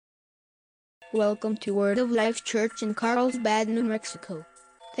Welcome to Word of Life Church in Carlsbad, New Mexico.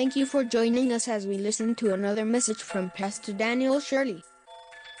 Thank you for joining us as we listen to another message from Pastor Daniel Shirley.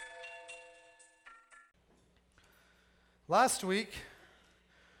 Last week,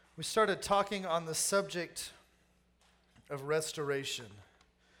 we started talking on the subject of restoration.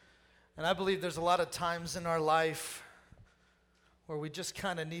 And I believe there's a lot of times in our life where we just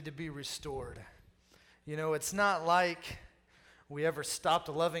kind of need to be restored. You know, it's not like we ever stopped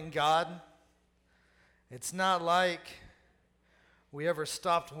loving God. It's not like we ever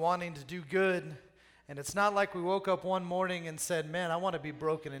stopped wanting to do good. And it's not like we woke up one morning and said, man, I want to be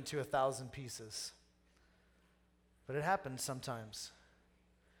broken into 1,000 pieces. But it happens sometimes.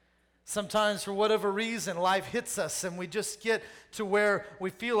 Sometimes, for whatever reason, life hits us and we just get to where we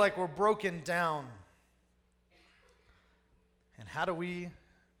feel like we're broken down. And how do we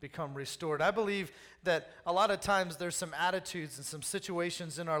become restored? I believe that a lot of times there's some attitudes and some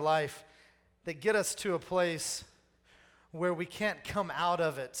situations in our life that get us to a place where we can't come out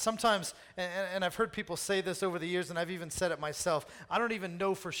of it. Sometimes, and I've heard people say this over the years, and I've even said it myself, I don't even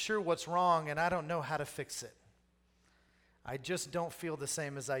know for sure what's wrong, and I don't know how to fix it. I just don't feel the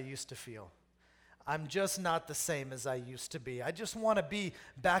same as I used to feel. I'm just not the same as I used to be. I just want to be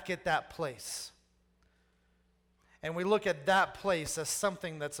back at that place. And we look at that place as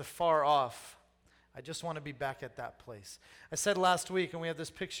something that's afar off. I just want to be back at that place. I said last week, and we have this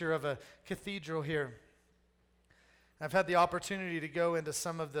picture of a cathedral here. I've had the opportunity to go into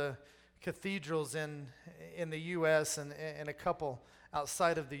some of the cathedrals in the U.S. and a couple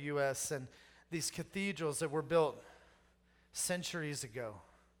outside of the U.S. And these cathedrals that were built centuries ago.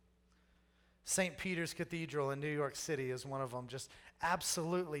 St. Peter's Cathedral in New York City is one of them. Just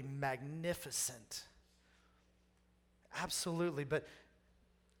absolutely magnificent. Absolutely. But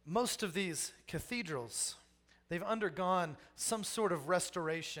most of these cathedrals, they've undergone some sort of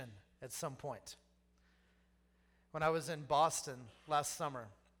restoration at some point. When I was in Boston last summer,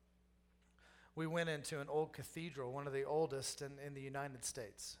 we went into an old cathedral, one of the oldest in the United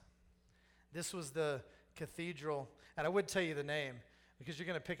States. This was the cathedral, and I would tell you the name, because you're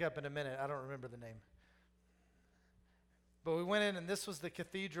going to pick up in a minute. I don't remember the name. But we went in, and this was the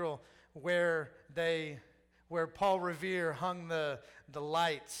cathedral where Paul Revere hung the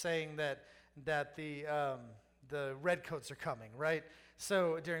light saying that the redcoats are coming, right?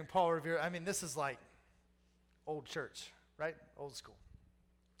 So during Paul Revere, I mean, this is like old church, right? Old school.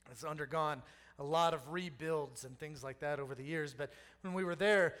 It's undergone a lot of rebuilds and things like that over the years. But when we were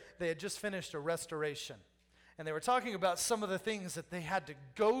there, they had just finished a restoration. And they were talking about some of the things that they had to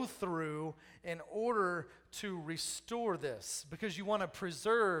go through in order to restore this. Because you want to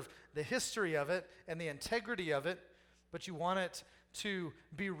preserve the history of it and the integrity of it, but you want it to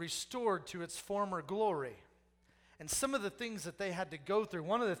be restored to its former glory. And some of the things that they had to go through,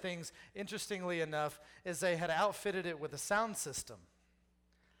 one of the things, interestingly enough, is they had outfitted it with a sound system.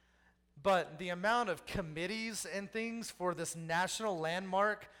 But the amount of committees and things for this national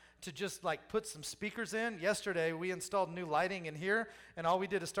landmark to just like put some speakers in. Yesterday, we installed new lighting in here, and all we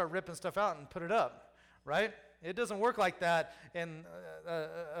did is start ripping stuff out and put it up, right? It doesn't work like that in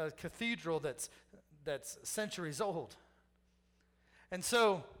a cathedral that's centuries old. And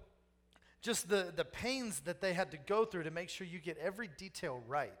so just the pains that they had to go through to make sure you get every detail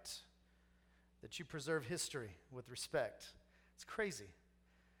right, that you preserve history with respect. It's crazy.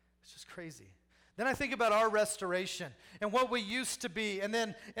 It's just crazy. Then I think about our restoration and what we used to be, and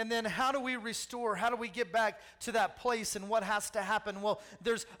then how do we restore? How do we get back to that place, and what has to happen? Well,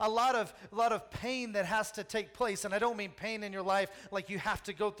 there's a lot of pain that has to take place, and I don't mean pain in your life like you have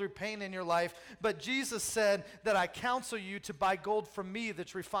to go through pain in your life, but Jesus said that I counsel you to buy gold from me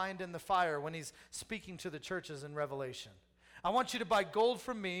that's refined in the fire when he's speaking to the churches in Revelation. I want you to buy gold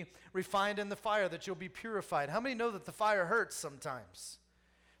from me, refined in the fire, that you'll be purified. How many know that the fire hurts sometimes?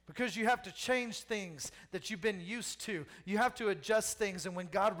 Because you have to change things that you've been used to. You have to adjust things, and when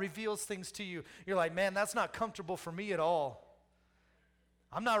God reveals things to you, you're like, man, that's not comfortable for me at all.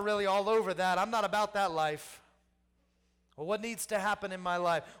 I'm not really all over that. I'm not about that life. Well, what needs to happen in my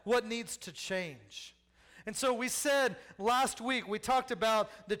life? What needs to change? And so we said last week, we talked about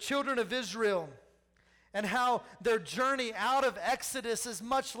the children of Israel and how their journey out of Exodus is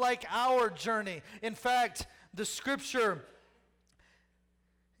much like our journey. In fact, the scripture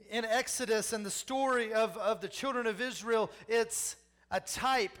in Exodus and the story of the children of Israel, it's a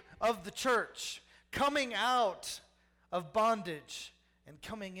type of the church coming out of bondage and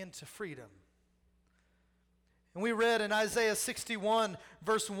coming into freedom. And we read in Isaiah 61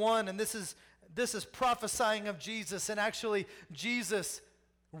 verse 1, and this is prophesying of Jesus, and actually Jesus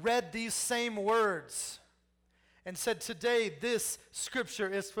read these same words and said, today this scripture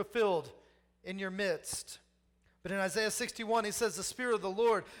is fulfilled in your midst. But in Isaiah 61, he says, the Spirit of the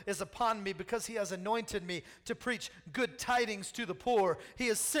Lord is upon me because he has anointed me to preach good tidings to the poor. He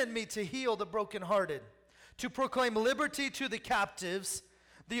has sent me to heal the brokenhearted, to proclaim liberty to the captives,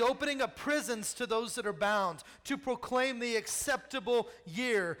 the opening of prisons to those that are bound, to proclaim the acceptable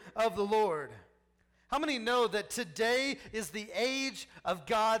year of the Lord. How many know that today is the age of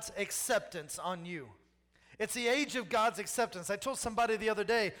God's acceptance on you? It's the age of God's acceptance. I told somebody the other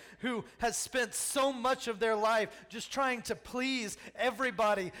day who has spent so much of their life just trying to please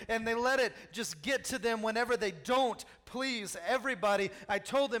everybody, and they let it just get to them whenever they don't please everybody. I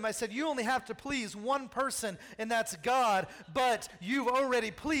told them, I said, you only have to please one person, and that's God, but you've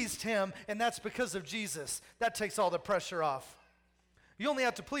already pleased him, and that's because of Jesus. That takes all the pressure off. You only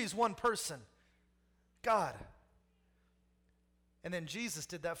have to please one person, God. And then Jesus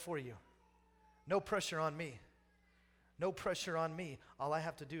did that for you. No pressure on me. No pressure on me. All I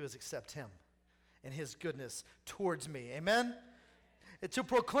have to do is accept him and his goodness towards me. Amen? And to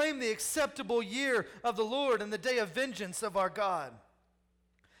proclaim the acceptable year of the Lord and the day of vengeance of our God.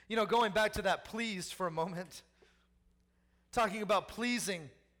 You know, going back to that pleased for a moment, talking about pleasing.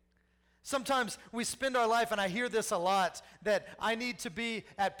 Sometimes we spend our life, and I hear this a lot, that I need to be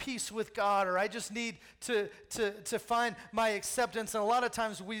at peace with God, or I just need to find my acceptance. And a lot of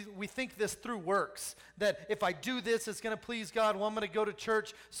times we think this through works, that if I do this, it's going to please God. Well, I'm going to go to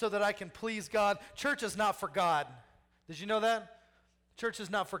church so that I can please God. Church is not for God. Did you know that? Church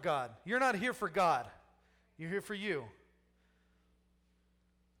is not for God. You're not here for God. You're here for you.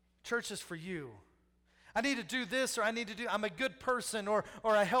 Church is for you. I need to do this, or I'm a good person, or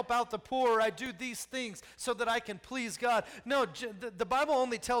I help out the poor, or I do these things so that I can please God. No, the Bible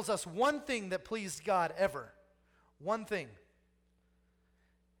only tells us one thing that pleased God ever. One thing.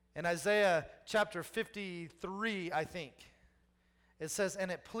 In Isaiah chapter 53, I think, it says, and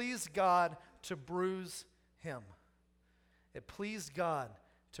it pleased God to bruise him. It pleased God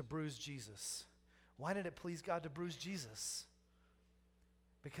to bruise Jesus. Why did it please God to bruise Jesus?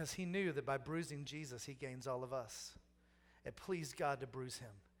 Because he knew that by bruising Jesus, he gains all of us. It pleased God to bruise him.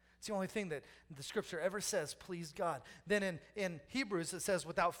 It's the only thing that the scripture ever says, please God. Then in Hebrews, it says,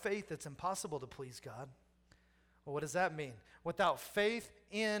 without faith, it's impossible to please God. Well, what does that mean? Without faith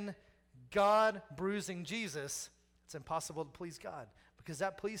in God bruising Jesus, it's impossible to please God, because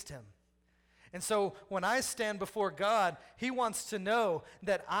that pleased him. And so when I stand before God, he wants to know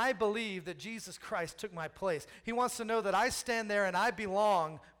that I believe that Jesus Christ took my place. He wants to know that I stand there and I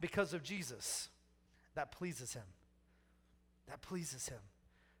belong because of Jesus. That pleases him. That pleases him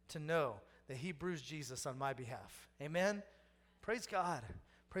to know that he bruised Jesus on my behalf. Amen? Praise God.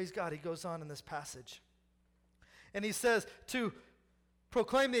 Praise God. He goes on in this passage. And he says, to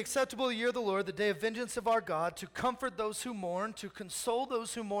proclaim the acceptable year of the Lord, the day of vengeance of our God, to comfort those who mourn, to console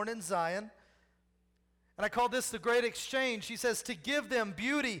those who mourn in Zion. And I call this the great exchange. He says to give them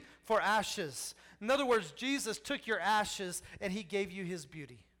beauty for ashes. In other words, Jesus took your ashes and he gave you his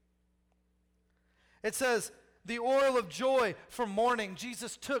beauty. It says the oil of joy for mourning.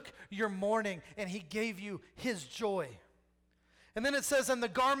 Jesus took your mourning and he gave you his joy. And then it says, and the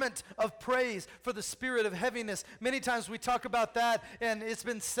garment of praise for the spirit of heaviness. Many times we talk about that, and it's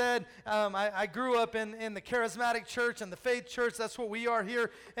been said, I grew up in the charismatic church and the faith church. That's what we are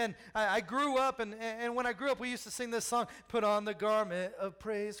here. And I grew up, and when I grew up, we used to sing this song, put on the garment of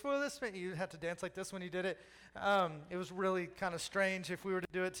praise for the spirit. You had to dance like this when you did it. It was really kind of strange if we were to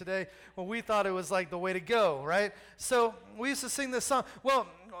do it today. Well, we thought it was like the way to go, right? So we used to sing this song. Well,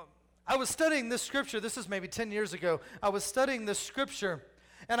 I was studying this scripture, this is maybe 10 years ago. I was studying this scripture,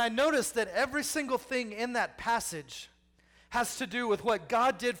 and I noticed that every single thing in that passage has to do with what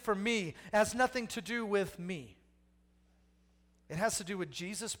God did for me. It has nothing to do with me. It has to do with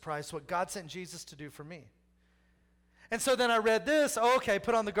Jesus' price, what God sent Jesus to do for me. And so then I read this, okay,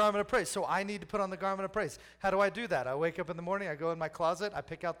 put on the garment of praise. So I need to put on the garment of praise. How do I do that? I wake up in the morning, I go in my closet, I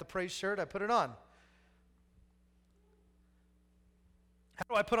pick out the praise shirt, I put it on.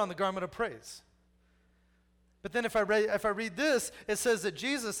 How do I put on the garment of praise? But then if I read this, it says that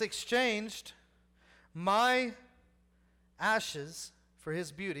Jesus exchanged my ashes for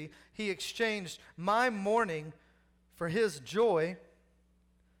his beauty. He exchanged my mourning for his joy.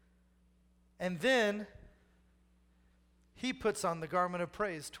 And then he puts on the garment of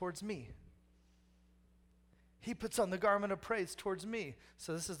praise towards me. He puts on the garment of praise towards me.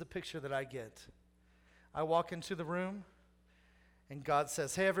 So this is the picture that I get. I walk into the room, and God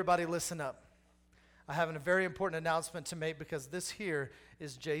says, hey, everybody, listen up. I have a very important announcement to make, because this here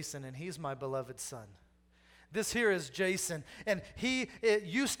is Jason, and he's my beloved son. This here is Jason, and it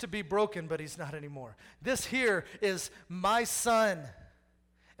used to be broken, but he's not anymore. This here is my son,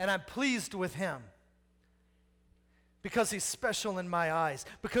 and I'm pleased with him because he's special in my eyes,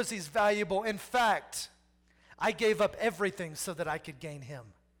 because he's valuable. In fact, I gave up everything so that I could gain him.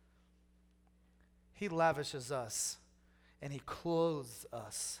 He lavishes us, and he clothes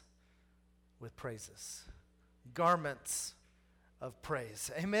us with praises, garments of praise.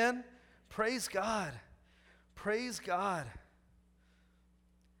 Amen? Praise God. Praise God.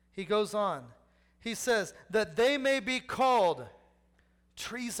 He goes on. He says, that they may be called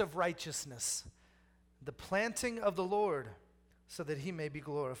trees of righteousness, the planting of the Lord, so that he may be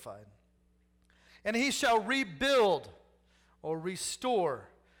glorified. And he shall rebuild or restore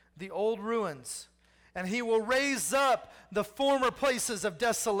the old ruins, and he will raise up the former places of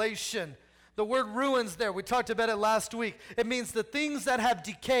desolation. The word ruins there, we talked about it last week. It means the things that have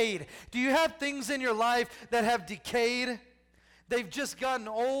decayed. Do you have things in your life that have decayed? They've just gotten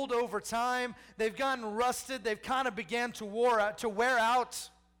old over time. They've gotten rusted. They've kind of began to wear out.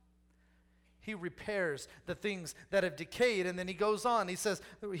 He repairs the things that have decayed. And then he goes on. He says,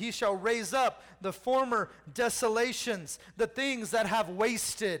 he shall raise up the former desolations, the things that have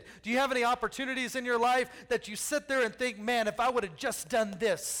wasted. Do you have any opportunities in your life that you sit there and think, man, if I would have just done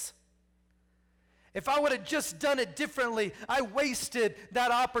this, if I would have just done it differently, I wasted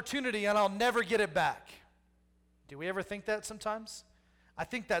that opportunity and I'll never get it back. Do we ever think that sometimes? I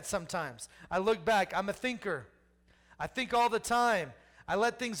think that sometimes. I look back, I'm a thinker. I think all the time. I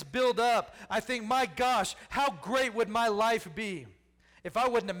let things build up. I think, my gosh, how great would my life be if I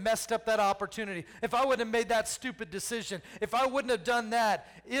wouldn't have messed up that opportunity, if I wouldn't have made that stupid decision, if I wouldn't have done that.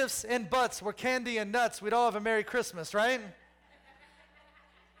 Ifs and buts were candy and nuts. We'd all have a Merry Christmas, right?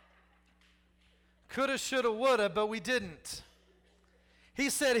 Coulda, shoulda, woulda, but we didn't. He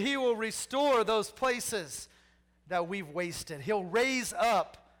said he will restore those places that we've wasted. He'll raise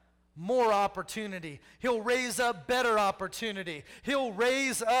up more opportunity. He'll raise up better opportunity. He'll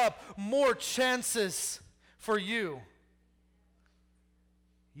raise up more chances for you.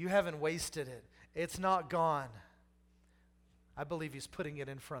 You haven't wasted it. It's not gone. I believe he's putting it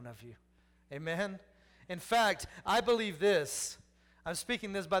in front of you. Amen? In fact, I believe this. I'm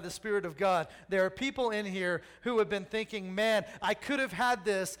speaking this by the Spirit of God. There are people in here who have been thinking, man, I could have had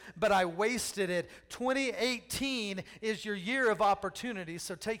this, but I wasted it. 2018 is your year of opportunity,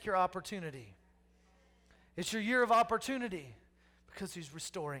 so take your opportunity. It's your year of opportunity because he's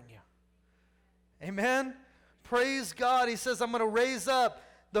restoring you. Amen? Praise God. He says, I'm going to raise up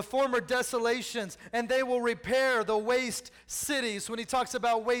the former desolations, and they will repair the waste cities. When he talks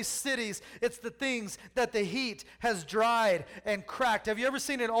about waste cities, it's the things that the heat has dried and cracked. Have you ever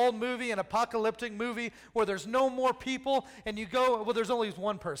seen an old movie, an apocalyptic movie, where there's no more people, and you go, well, there's only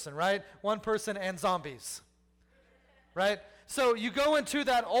one person, right? One person and zombies, right? So you go into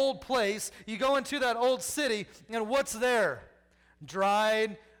that old place, you go into that old city, and what's there?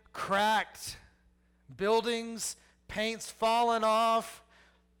 Dried, cracked buildings, paint's fallen off.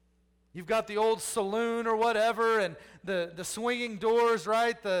 You've got the old saloon or whatever, and the swinging doors,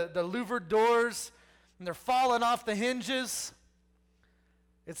 right? The louvered doors, and they're falling off the hinges.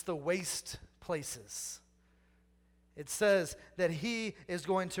 It's the waste places. It says that he is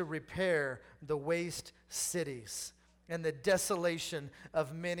going to repair the waste cities and the desolation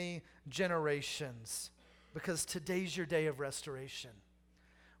of many generations, because today's your day of restoration.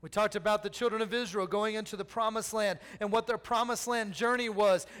 We talked about the children of Israel going into the promised land and what their promised land journey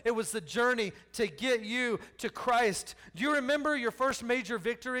was. It was the journey to get you to Christ. Do you remember your first major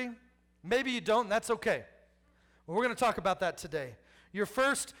victory? Maybe you don't, and that's okay. Well, we're going to talk about that today. Your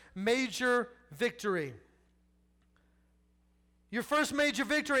first major victory. Your first major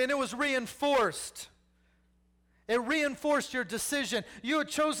victory, and it was reinforced. It reinforced your decision. You had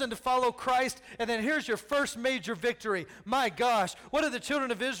chosen to follow Christ, and then here's your first major victory. My gosh, what did the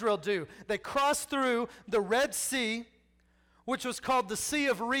children of Israel do? They crossed through the Red Sea, which was called the Sea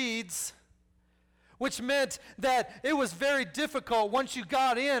of Reeds, which meant that it was very difficult once you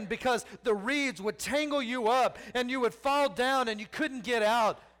got in, because the reeds would tangle you up, and you would fall down, and you couldn't get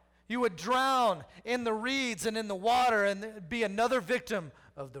out. You would drown in the reeds and in the water and be another victim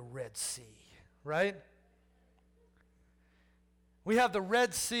of the Red Sea, right? We have the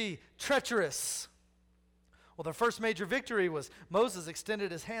Red Sea, treacherous. Well, the first major victory was Moses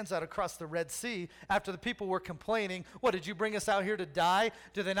extended his hands out across the Red Sea after the people were complaining, what, did you bring us out here to die?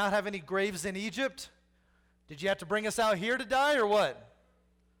 Do they not have any graves in Egypt? Did you have to bring us out here to die or what?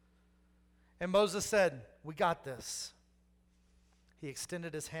 And Moses said, we got this. He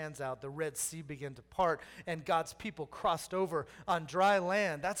extended his hands out. The Red Sea began to part, and God's people crossed over on dry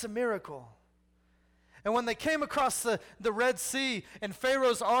land. That's a miracle. And when they came across the Red Sea and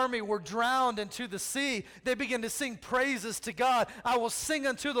Pharaoh's army were drowned into the sea, they began to sing praises to God. I will sing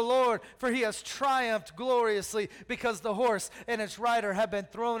unto the Lord, for he has triumphed gloriously, because the horse and its rider have been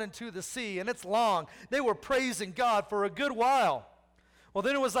thrown into the sea, and it's long. They were praising God for a good while. Well,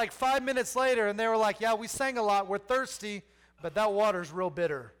 then it was like 5 minutes later, and they were like, yeah, we sang a lot, we're thirsty, but that water's real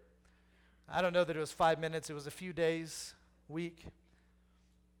bitter. I don't know that it was 5 minutes, it was a few days, week.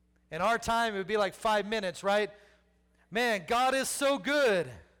 In our time, it would be like 5 minutes, right? Man, God is so good.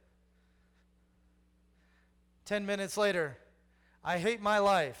 10 minutes later, I hate my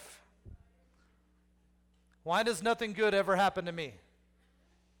life. Why does nothing good ever happen to me?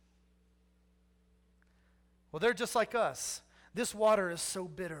 Well, they're just like us. This water is so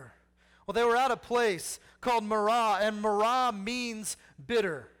bitter. Well, they were at a place called Marah, and Marah means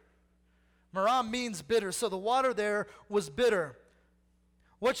bitter. Marah means bitter, so the water there was bitter.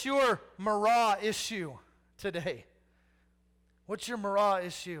 What's your Marah issue today? What's your Marah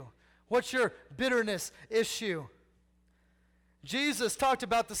issue? What's your bitterness issue? Jesus talked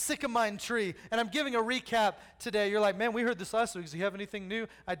about the sycamine tree, and I'm giving a recap today. You're like, man, we heard this last week. Do you have anything new?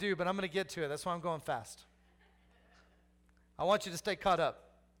 I do, but I'm going to get to it. That's why I'm going fast. I want you to stay caught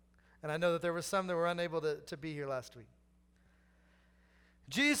up. And I know that there were some that were unable to be here last week.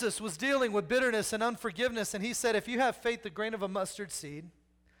 Jesus was dealing with bitterness and unforgiveness, and he said, if you have faith the grain of a mustard seed,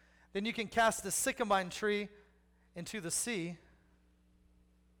 then you can cast the sycamine tree into the sea.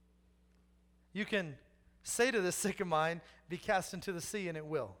 You can say to the sycamine, be cast into the sea, and it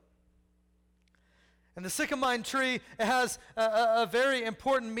will. And the sycamine tree, it has a very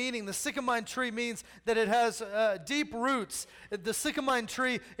important meaning. The sycamine tree means that it has deep roots. The sycamine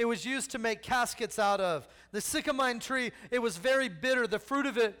tree, it was used to make caskets out of. The sycamine tree, it was very bitter. The fruit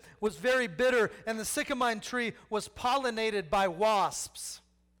of it was very bitter, and the sycamine tree was pollinated by wasps.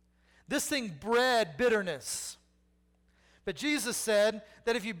 This thing bred bitterness. But Jesus said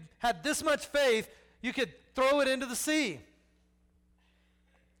that if you had this much faith, you could throw it into the sea.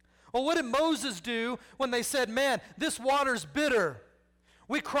 Well, what did Moses do when they said, man, this water's bitter?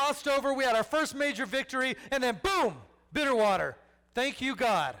 We crossed over, we had our first major victory, and then boom, bitter water. Thank you,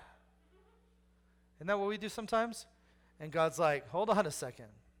 God. Isn't that what we do sometimes? And God's like, hold on a second.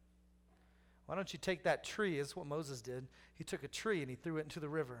 Why don't you take that tree? That's what Moses did. He took a tree and he threw it into the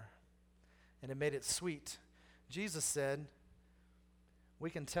river. And it made it sweet. Jesus said, we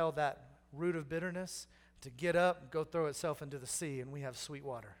can tell that root of bitterness to get up, go throw itself into the sea, and we have sweet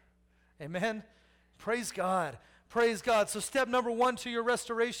water. Amen? Praise God. Praise God. So step number 1 to your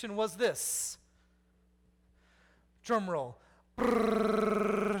restoration was this. Drum roll.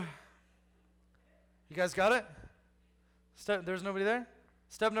 Brrr. You guys got it? There's nobody there?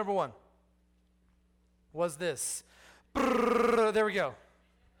 Step number 1 was this. Brrr. There we go.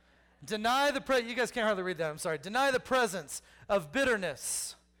 Deny the you guys can't hardly read that, I'm sorry. Deny the presence of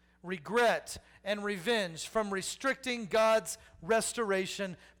bitterness, regret, and revenge from restricting God's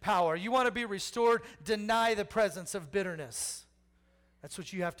restoration power. You want to be restored? Deny the presence of bitterness. That's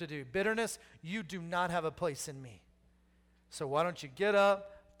what you have to do. Bitterness, you do not have a place in me. So why don't you get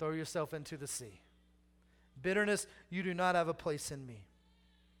up, throw yourself into the sea? Bitterness, you do not have a place in me.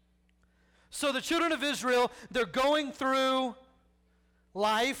 So the children of Israel, they're going through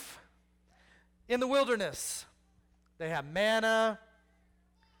life in the wilderness. They have manna,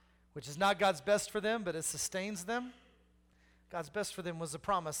 which is not God's best for them, but it sustains them. God's best for them was the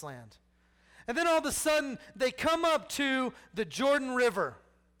promised land. And then all of a sudden, they come up to the Jordan River.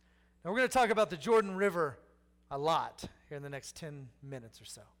 Now we're going to talk about the Jordan River a lot here in the next 10 minutes or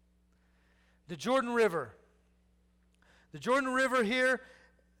so. The Jordan River. The Jordan River here,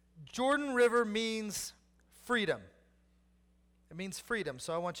 Jordan River means freedom. It means freedom,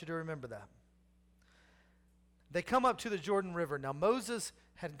 so I want you to remember that. They come up to the Jordan River. Now Moses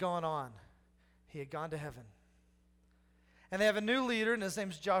had gone on. He had gone to heaven. And they have a new leader, and his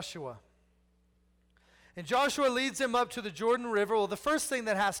name's Joshua. And Joshua leads them up to the Jordan River. Well, the first thing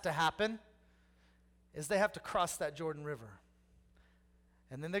that has to happen is they have to cross that Jordan River.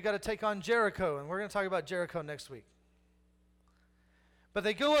 And then they got to take on Jericho, and we're going to talk about Jericho next week. But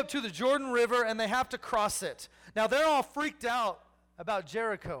they go up to the Jordan River, and they have to cross it. Now, they're all freaked out about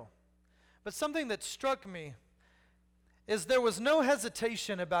Jericho. But something that struck me is there was no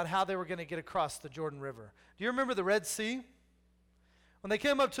hesitation about how they were going to get across the Jordan River. Do you remember the Red Sea? When they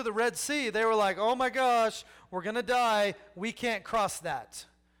came up to the Red Sea, they were like, oh my gosh, we're going to die. We can't cross that.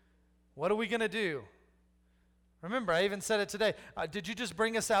 What are we going to do? Remember, I even said it today. Did you just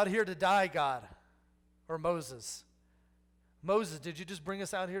bring us out here to die, God? Or Moses? Moses, did you just bring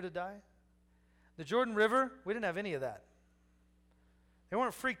us out here to die? The Jordan River, we didn't have any of that. They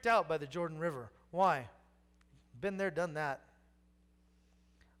weren't freaked out by the Jordan River. Why? Been there, done that.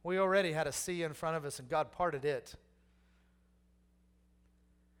 We already had a sea in front of us, and God parted it.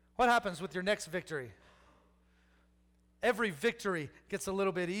 What happens with your next victory? Every victory gets a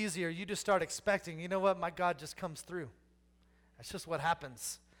little bit easier. You just start expecting, you know what, my God just comes through. That's just what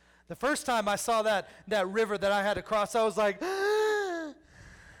happens. The first time I saw that river that I had to cross, I was like, ah!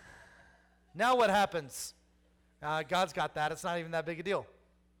 Now what happens? God's got that. It's not even that big a deal.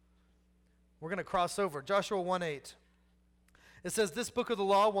 We're going to cross over. Joshua 1:8. It says, this book of the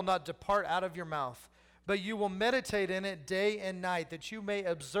law will not depart out of your mouth, but you will meditate in it day and night, that you may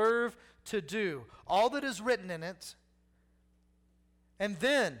observe to do all that is written in it. And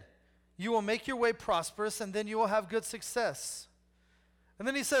then you will make your way prosperous, and then you will have good success. And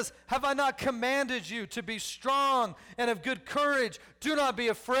then he says, have I not commanded you to be strong and of good courage? Do not be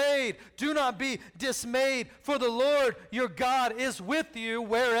afraid. Do not be dismayed, for the Lord your God is with you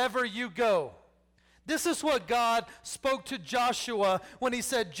wherever you go. This is what God spoke to Joshua when he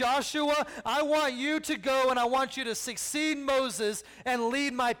said, Joshua, I want you to go and I want you to succeed Moses and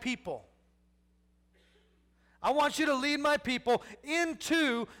lead my people. I want you to lead my people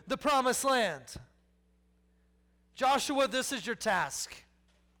into the promised land. Joshua, this is your task.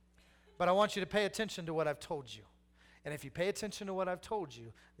 But I want you to pay attention to what I've told you. And if you pay attention to what I've told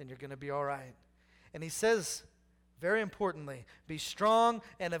you, then you're going to be all right. And he says, very importantly, be strong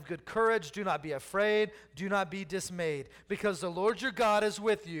and of good courage. Do not be afraid. Do not be dismayed. Because the Lord your God is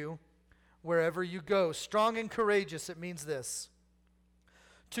with you wherever you go. Strong and courageous, it means this.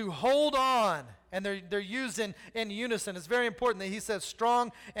 To hold on. And they're used in unison. It's very important that he says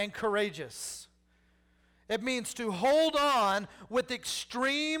strong and courageous. It means to hold on with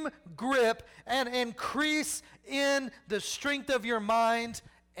extreme grip and increase in the strength of your mind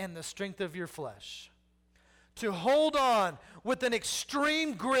and the strength of your flesh. To hold on with an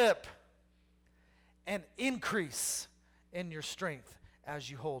extreme grip and increase in your strength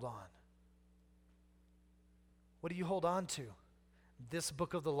as you hold on. What do you hold on to? This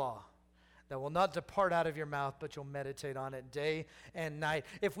book of the law that will not depart out of your mouth, but you'll meditate on it day and night.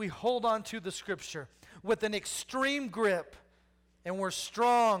 If we hold on to the scripture with an extreme grip, and we're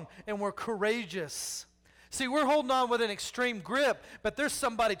strong and we're courageous. See, we're holding on with an extreme grip, but there's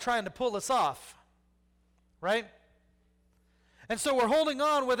somebody trying to pull us off, right? And so we're holding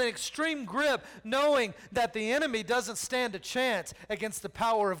on with an extreme grip, knowing that the enemy doesn't stand a chance against the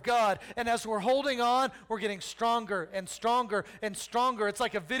power of God. And as we're holding on, we're getting stronger and stronger and stronger. It's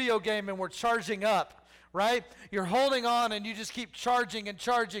like a video game and we're charging up, right? You're holding on and you just keep charging and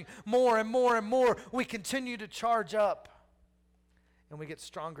charging more and more and more. We continue to charge up. And we get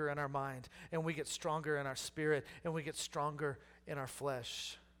stronger in our mind, and we get stronger in our spirit, and we get stronger in our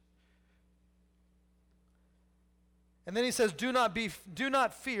flesh. And then he says, do not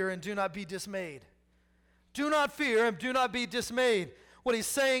fear and do not be dismayed. Do not fear and do not be dismayed. What he's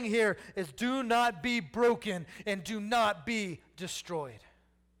saying here is do not be broken and do not be destroyed.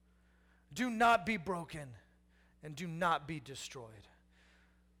 Do not be broken and do not be destroyed.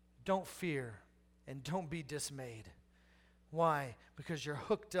 Don't fear and don't be dismayed. Why? Because you're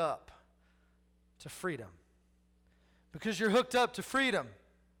hooked up to freedom. Because you're hooked up to freedom.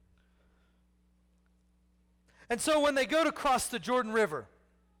 And so when they go to cross the Jordan River,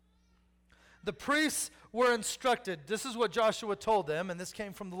 the priests were instructed. This is what Joshua told them, and this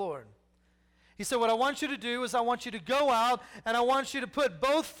came from the Lord. He said, what I want you to do is I want you to go out, and I want you to put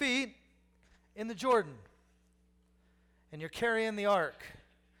both feet in the Jordan. And you're carrying the ark.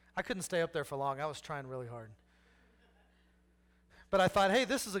 I couldn't stay up there for long. I was trying really hard. But I thought, hey,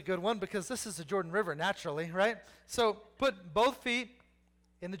 this is a good one because this is the Jordan River naturally, right? So put both feet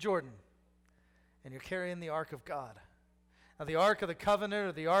in the Jordan. And you're carrying the ark of God. Now, the ark of the covenant,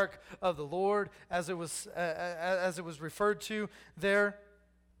 or the ark of the Lord, as it was referred to there,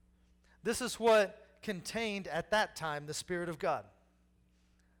 this is what contained at that time the Spirit of God,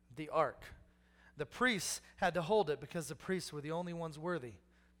 the ark. The priests had to hold it because the priests were the only ones worthy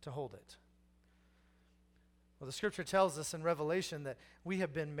to hold it. Well, the Scripture tells us in Revelation that we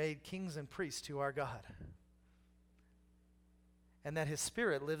have been made kings and priests to our God, and that His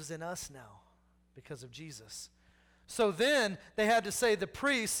Spirit lives in us now. Because of Jesus. So then they had to say the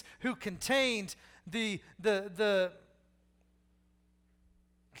priests who contained the I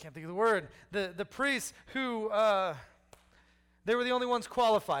can't think of the word, the priests who they were the only ones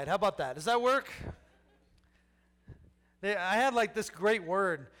qualified. How about that? Does that work? I had like this great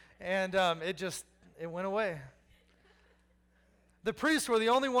word and it went away. The priests were the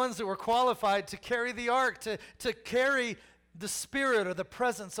only ones that were qualified to carry the ark, to carry the Spirit or the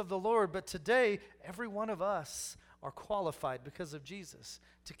presence of the Lord. But today, every one of us are qualified because of Jesus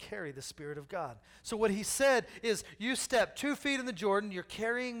to carry the Spirit of God. So what he said is, you step 2 feet in the Jordan, you're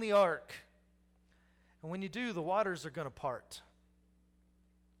carrying the ark. And when you do, the waters are going to part.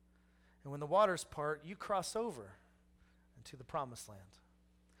 And when the waters part, you cross over into the promised land.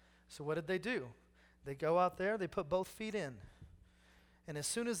 So what did they do? They go out there, they put both feet in. And as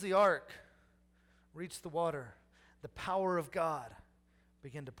soon as the ark reached the water, the power of God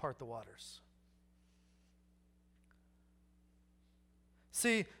began to part the waters.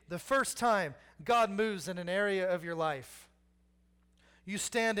 See, the first time God moves in an area of your life, you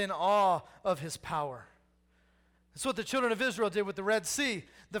stand in awe of his power. That's what the children of Israel did with the Red Sea.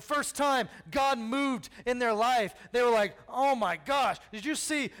 The first time God moved in their life, they were like, oh my gosh, did you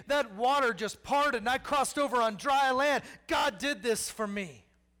see that water just parted and I crossed over on dry land? God did this for me.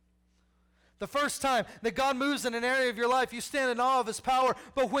 The first time that God moves in an area of your life, you stand in awe of his power.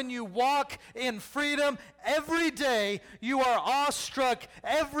 But when you walk in freedom, every day you are awestruck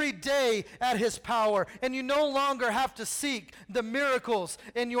every day at his power. And you no longer have to seek the miracles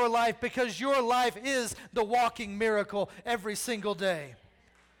in your life because your life is the walking miracle every single day.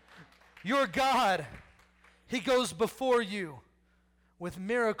 Your God, he goes before you with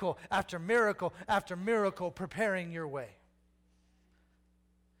miracle after miracle after miracle preparing your way.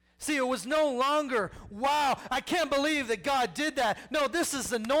 See, it was no longer, wow, I can't believe that God did that. No, this is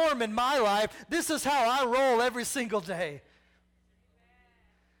the norm in my life. This is how I roll every single day.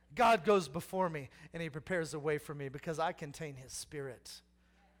 God goes before me, and he prepares a way for me because I contain his Spirit.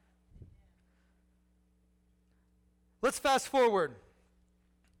 Let's fast forward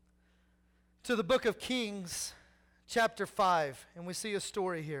to the book of Kings, chapter 5, and we see a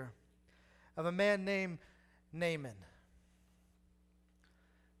story here of a man named Naaman.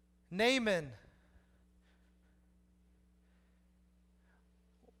 Naaman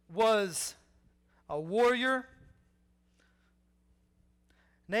was a warrior.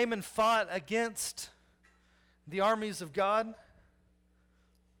 Naaman fought against the armies of God.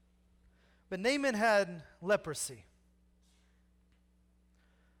 But Naaman had leprosy.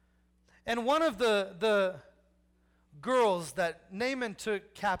 And one of the girls that Naaman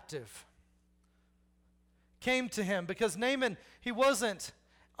took captive came to him because Naaman, he wasn't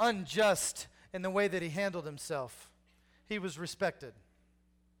unjust in the way that he handled himself. He was respected.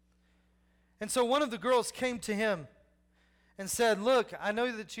 And so one of the girls came to him and said, look, I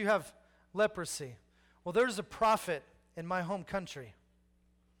know that you have leprosy. Well, there's a prophet in my home country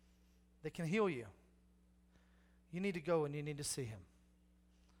that can heal you. You need to go and you need to see him.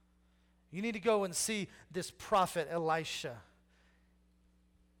 You need to go and see this prophet Elisha,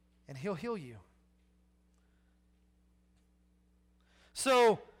 and he'll heal you.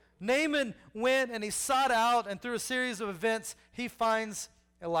 So Naaman went and he sought out, and through a series of events, he finds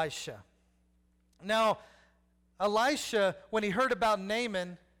Elisha. Now, Elisha, when he heard about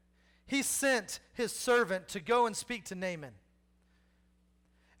Naaman, he sent his servant to go and speak to Naaman.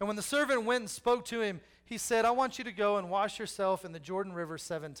 And when the servant went and spoke to him, he said, I want you to go and wash yourself in the Jordan River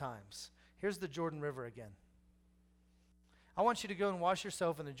 7 times. Here's the Jordan River again. I want you to go and wash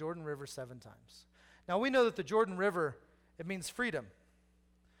yourself in the Jordan River 7 times. Now, we know that the Jordan River, it means freedom.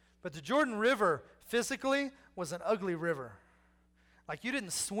 But the Jordan River, physically, was an ugly river. Like, you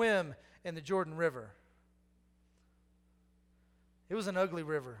didn't swim in the Jordan River. It was an ugly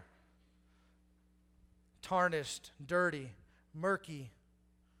river. Tarnished, dirty, murky.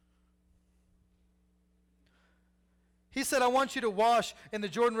 He said, I want you to wash in the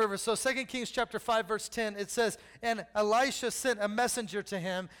Jordan River. So 2 Kings chapter 5, verse 10, it says, and Elisha sent a messenger to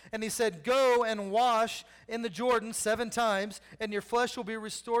him, and he said, go and wash in the Jordan 7 times, and your flesh will be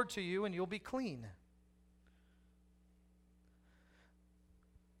restored to you, and you'll be clean.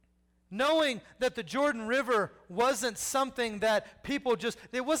 Knowing that the Jordan River wasn't something that people just,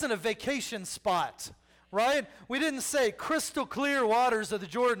 it wasn't a vacation spot, right? We didn't say crystal clear waters of the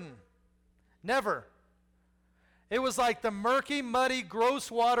Jordan. Never. It was like the murky, muddy,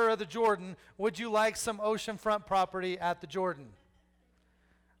 gross water of the Jordan. Would you like some oceanfront property at the Jordan?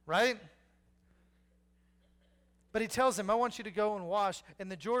 Right? But he tells him, I want you to go and wash in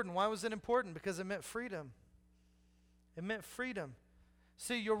the Jordan. Why was it important? Because it meant freedom. It meant freedom.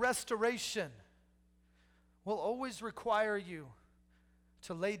 See, your restoration will always require you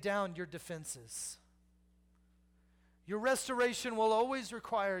to lay down your defenses. Your restoration will always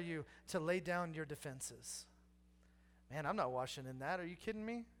require you to lay down your defenses. Man, I'm not washing in that. Are you kidding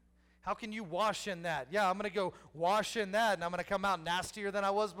me? How can you wash in that? Yeah, I'm going to go wash in that, and I'm going to come out nastier than I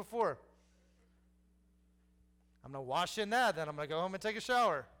was before. I'm going to wash in that, then I'm going to go home and take a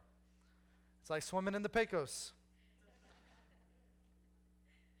shower. It's like swimming in the Pecos.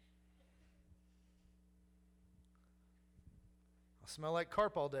 Smell like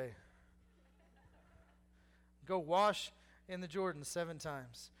carp all day. Go wash in the Jordan 7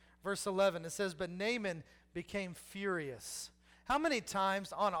 times. Verse 11, it says, but Naaman became furious. How many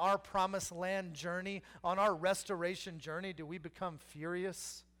times on our promised land journey, on our restoration journey, do we become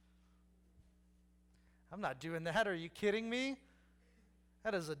furious? I'm not doing that. Are you kidding me?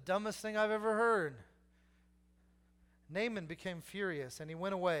 That is the dumbest thing I've ever heard. Naaman became furious and he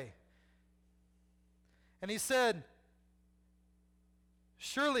went away. And he said,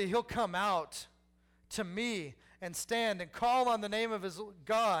 surely he'll come out to me and stand and call on the name of his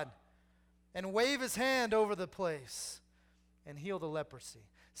God and wave his hand over the place and heal the leprosy.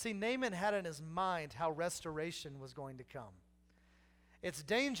 See, Naaman had in his mind how restoration was going to come. It's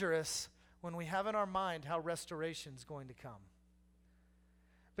dangerous when we have in our mind how restoration is going to come.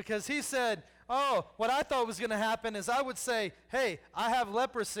 Because he said, oh, what I thought was going to happen is I would say, hey, I have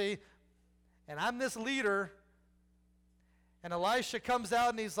leprosy and I'm this leader. And Elisha comes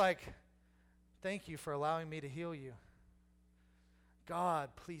out and he's like, thank you for allowing me to heal you. God,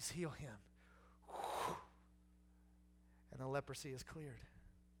 please heal him. And the leprosy is cleared.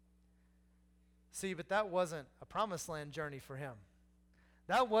 See, but that wasn't a promised land journey for him.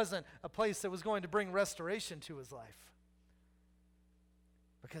 That wasn't a place that was going to bring restoration to his life.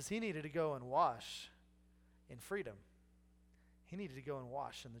 Because he needed to go and wash in freedom. He needed to go and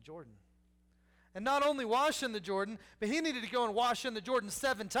wash in the Jordan. And not only wash in the Jordan, but he needed to go and wash in the Jordan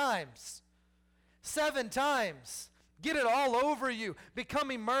 7 times. 7 times. Get it all over you.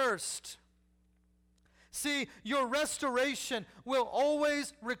 Become immersed. See, your restoration will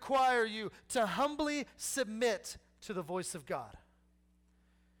always require you to humbly submit to the voice of God.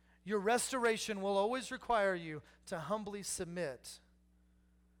 Your restoration will always require you to humbly submit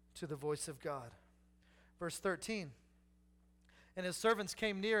to the voice of God. Verse 13. And his servants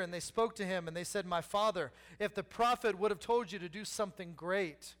came near and they spoke to him and they said, my father, if the prophet would have told you to do something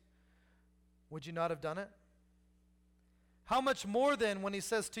great, would you not have done it? How much more then when he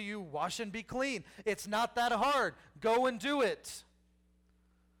says to you, wash and be clean? It's not that hard. Go and do it.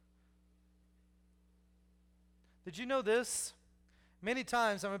 Did you know this? Many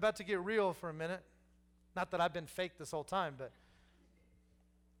times, I'm about to get real for a minute. Not that I've been fake this whole time, but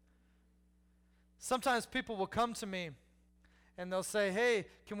sometimes people will come to me and they'll say, hey,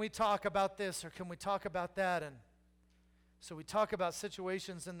 can we talk about this or can we talk about that? And so we talk about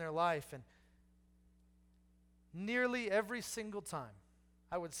situations in their life, and nearly every single time,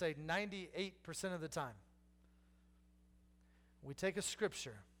 I would say 98% of the time, we take a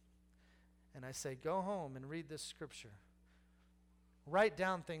scripture and I say, go home and read this scripture. Write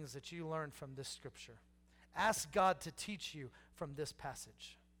down things that you learned from this scripture. Ask God to teach you from this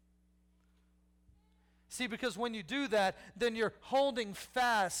passage. See, because when you do that, then you're holding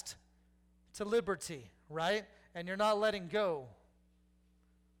fast to liberty, right? And you're not letting go.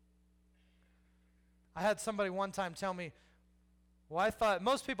 I had somebody one time tell me, well, I thought,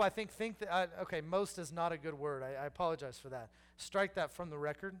 most people I think that, okay, most is not a good word. I apologize for that. Strike that from the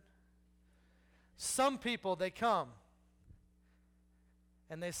record. Some people, they come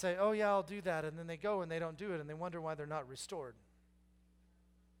and they say, oh yeah, I'll do that. And then they go and they don't do it and they wonder why they're not restored.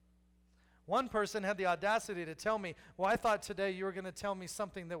 One person had the audacity to tell me, well, I thought today you were going to tell me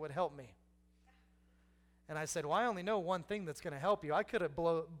something that would help me. And I said, well, I only know one thing that's going to help you. I could have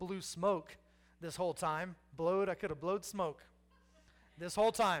blew smoke this whole time. I could have blowed smoke this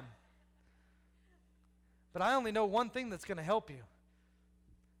whole time. But I only know one thing that's going to help you.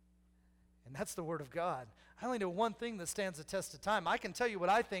 And that's the Word of God. I only know one thing that stands the test of time. I can tell you what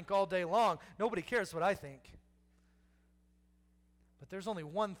I think all day long. Nobody cares what I think. But there's only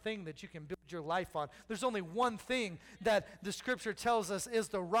one thing that you can build your life on. There's only one thing that the Scripture tells us is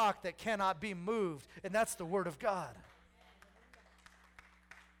the rock that cannot be moved, and that's the Word of God.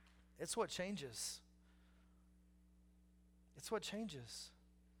 It's what changes. It's what changes.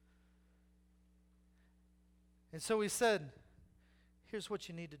 And so he said, here's what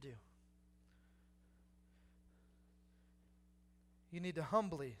you need to do. You need to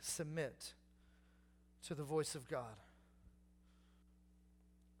humbly submit to the voice of God.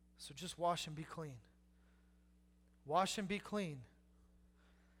 So just wash and be clean. Wash and be clean.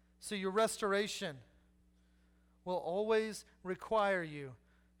 So your restoration will always require you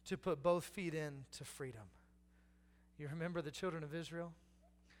to put both feet into freedom. You remember the children of Israel?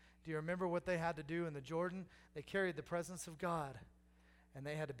 Do you remember what they had to do in the Jordan? They carried the presence of God, and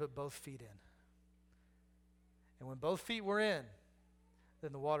they had to put both feet in. And when both feet were in,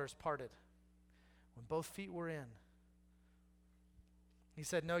 then the waters parted. When both feet were in, he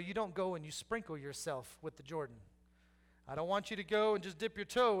said, no, you don't go and you sprinkle yourself with the Jordan. I don't want you to go and just dip your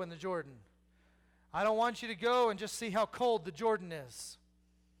toe in the Jordan. I don't want you to go and just see how cold the Jordan is.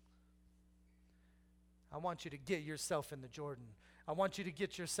 I want you to get yourself in the Jordan. I want you to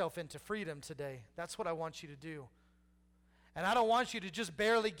get yourself into freedom today. That's what I want you to do. And I don't want you to just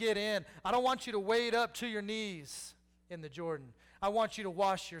barely get in. I don't want you to wade up to your knees in the Jordan. I want you to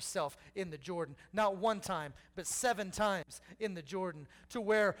wash yourself in the Jordan. Not one time, but 7 times in the Jordan. To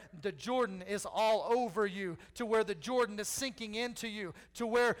where the Jordan is all over you. To where the Jordan is sinking into you. To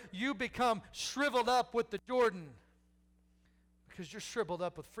where you become shriveled up with the Jordan. Because you're shriveled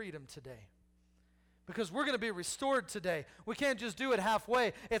up with freedom today. Because we're going to be restored today. We can't just do it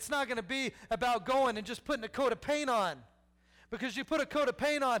halfway. It's not going to be about going and just putting a coat of paint on. Because you put a coat of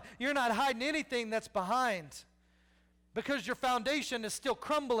paint on, you're not hiding anything that's behind. Because your foundation is still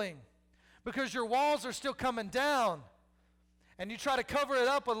crumbling. Because your walls are still coming down. And you try to cover it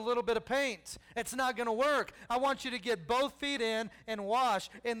up with a little bit of paint. It's not going to work. I want you to get both feet in and wash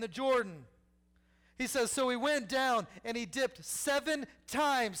in the Jordan. He says, so he went down and he dipped 7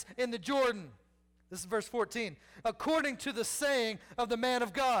 times in the Jordan. This is verse 14. According to the saying of the man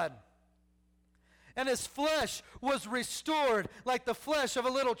of God. And his flesh was restored like the flesh of a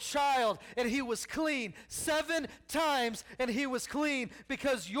little child, and he was clean. 7 times, and he was clean,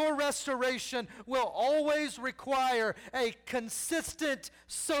 because your restoration will always require a consistent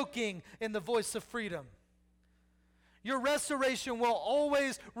soaking in the voice of freedom. Your restoration will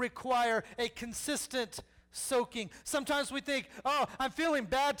always require a consistent soaking. Sometimes we think, oh, I'm feeling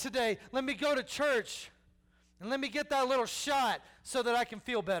bad today. Let me go to church, and let me get that little shot so that I can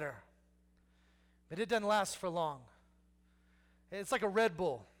feel better. But it doesn't last for long. It's like a Red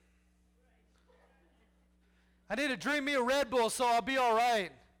Bull. I need to drink me a Red Bull so I'll be all right.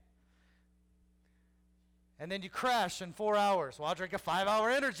 And then you crash in 4 hours. Well, I'll drink a 5-hour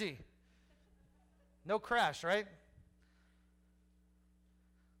energy. No crash, right?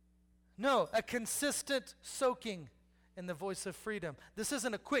 No, a consistent soaking in the voice of freedom. This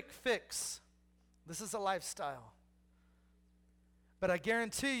isn't a quick fix. This is a lifestyle. But I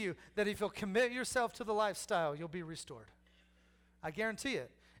guarantee you that if you'll commit yourself to the lifestyle, you'll be restored. I guarantee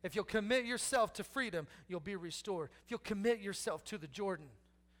it. If you'll commit yourself to freedom, you'll be restored. If you'll commit yourself to the Jordan,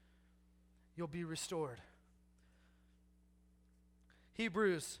 you'll be restored.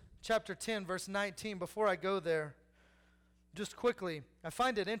 Hebrews chapter 10, verse 19, before I go there, just quickly, I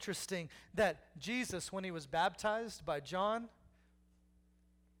find it interesting that Jesus, when he was baptized by John,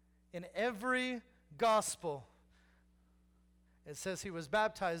 in every gospel, it says he was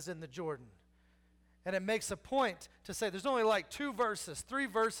baptized in the Jordan. And it makes a point to say there's only like 3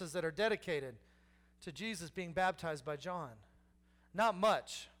 verses that are dedicated to Jesus being baptized by John. Not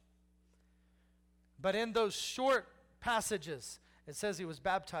much. But in those short passages, it says he was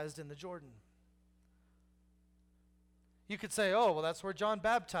baptized in the Jordan. You could say, oh, well, that's where John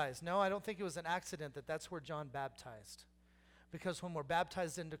baptized. No, I don't think it was an accident that that's where John baptized. Because when we're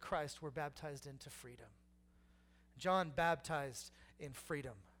baptized into Christ, we're baptized into freedom. John baptized in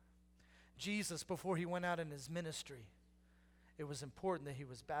freedom. Jesus, before he went out in his ministry, it was important that he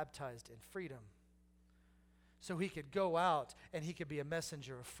was baptized in freedom. So he could go out and he could be a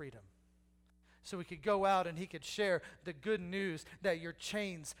messenger of freedom. So he could go out and he could share the good news that your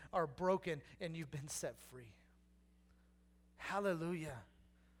chains are broken and you've been set free. Hallelujah.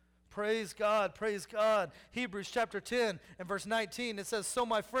 Praise God, praise God. Hebrews chapter 10 and verse 19, it says, so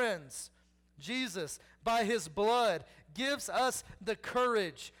my friends, Jesus, by his blood, gives us the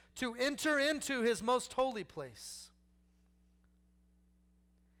courage to enter into his most holy place.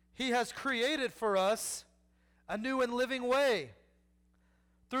 He has created for us a new and living way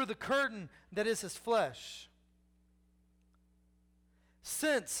through the curtain that is his flesh.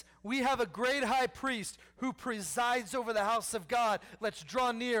 Since we have a great high priest who presides over the house of God, let's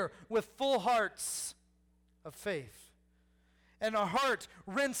draw near with full hearts of faith, and a heart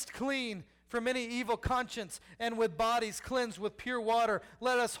rinsed clean from any evil conscience, and with bodies cleansed with pure water.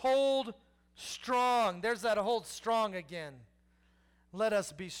 Let us hold strong. There's that hold strong again. Let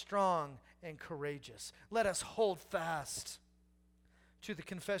us be strong and courageous. Let us hold fast to the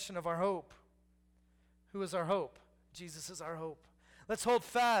confession of our hope. Who is our hope? Jesus is our hope. Let's hold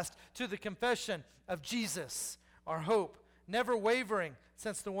fast to the confession of Jesus, our hope, never wavering,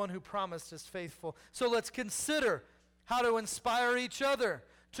 since the one who promised is faithful. So let's consider how to inspire each other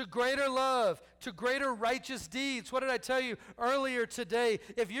to greater love, to greater righteous deeds. What did I tell you earlier today?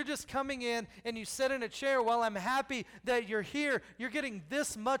 If you're just coming in and you sit in a chair, well, I'm happy that you're here, you're getting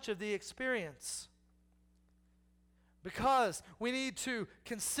this much of the experience. Because we need to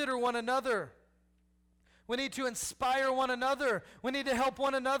consider one another. We need to inspire one another. We need to help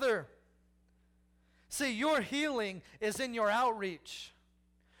one another. See, your healing is in your outreach.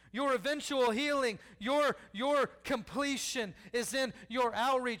 Your eventual healing, your completion is in your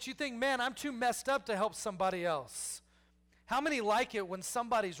outreach. You think, man, I'm too messed up to help somebody else. How many like it when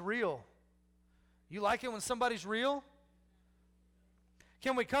somebody's real? You like it when somebody's real?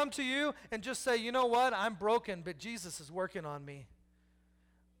 Can we come to you and just say, you know what, I'm broken, but Jesus is working on me.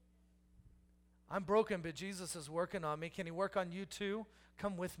 I'm broken, but Jesus is working on me. Can he work on you too?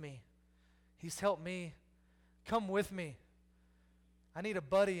 Come with me. He's helped me. Come with me. I need a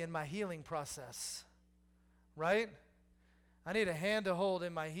buddy in my healing process, right? I need a hand to hold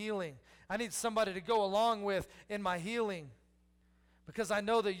in my healing. I need somebody to go along with in my healing because I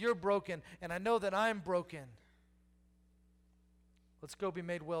know that you're broken and I know that I'm broken. Let's go be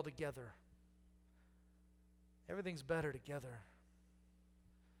made well together. Everything's better together.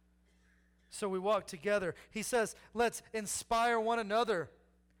 So we walk together. He says, let's inspire one another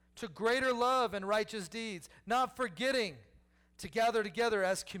to greater love and righteous deeds, not forgetting to gather together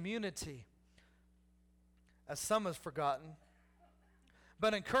as community, as some have forgotten,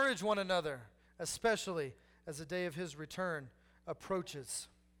 but encourage one another, especially as the day of his return approaches.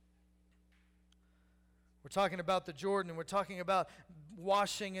 We're talking about the Jordan, and we're talking about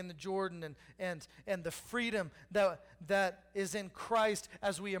washing in the Jordan and the freedom that is in Christ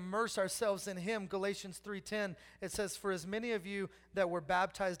as we immerse ourselves in him. Galatians 3:10, it says, for as many of you that were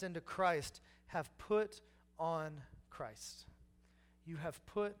baptized into Christ have put on Christ. You have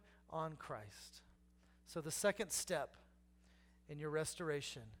put on Christ. So the second step in your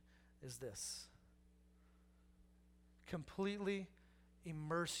restoration is this. Completely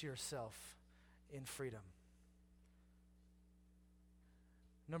immerse yourself in freedom.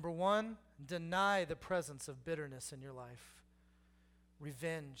 Number one, deny the presence of bitterness in your life.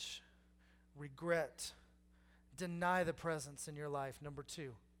 Revenge, regret. Deny the presence in your life. Number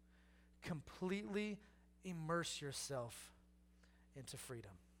two, completely immerse yourself into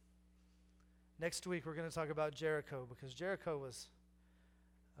freedom. Next week, we're going to talk about Jericho because Jericho was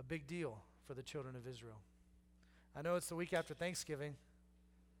a big deal for the children of Israel. I know it's the week after Thanksgiving.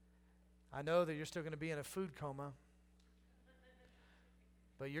 I know that you're still going to be in a food coma.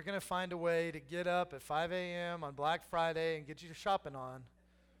 But you're going to find a way to get up at 5 a.m. on Black Friday and get your shopping on.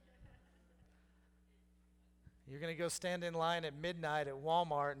 You're going to go stand in line at midnight at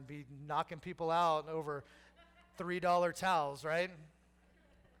Walmart and be knocking people out over $3 towels, right?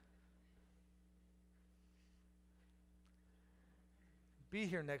 Be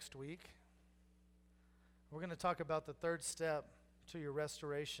here next week. We're going to talk about the third step to your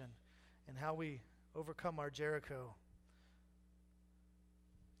restoration and how we overcome our Jericho.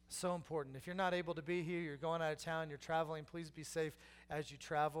 So important. If you're not able to be here, you're going out of town, you're traveling, please be safe as you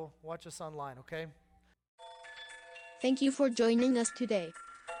travel. Watch us online, okay? Thank you for joining us today.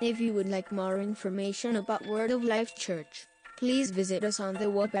 If you would like more information about Word of Life Church, please visit us on the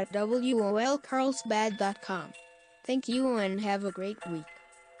web at wolcarlsbad.com. Thank you and have a great week.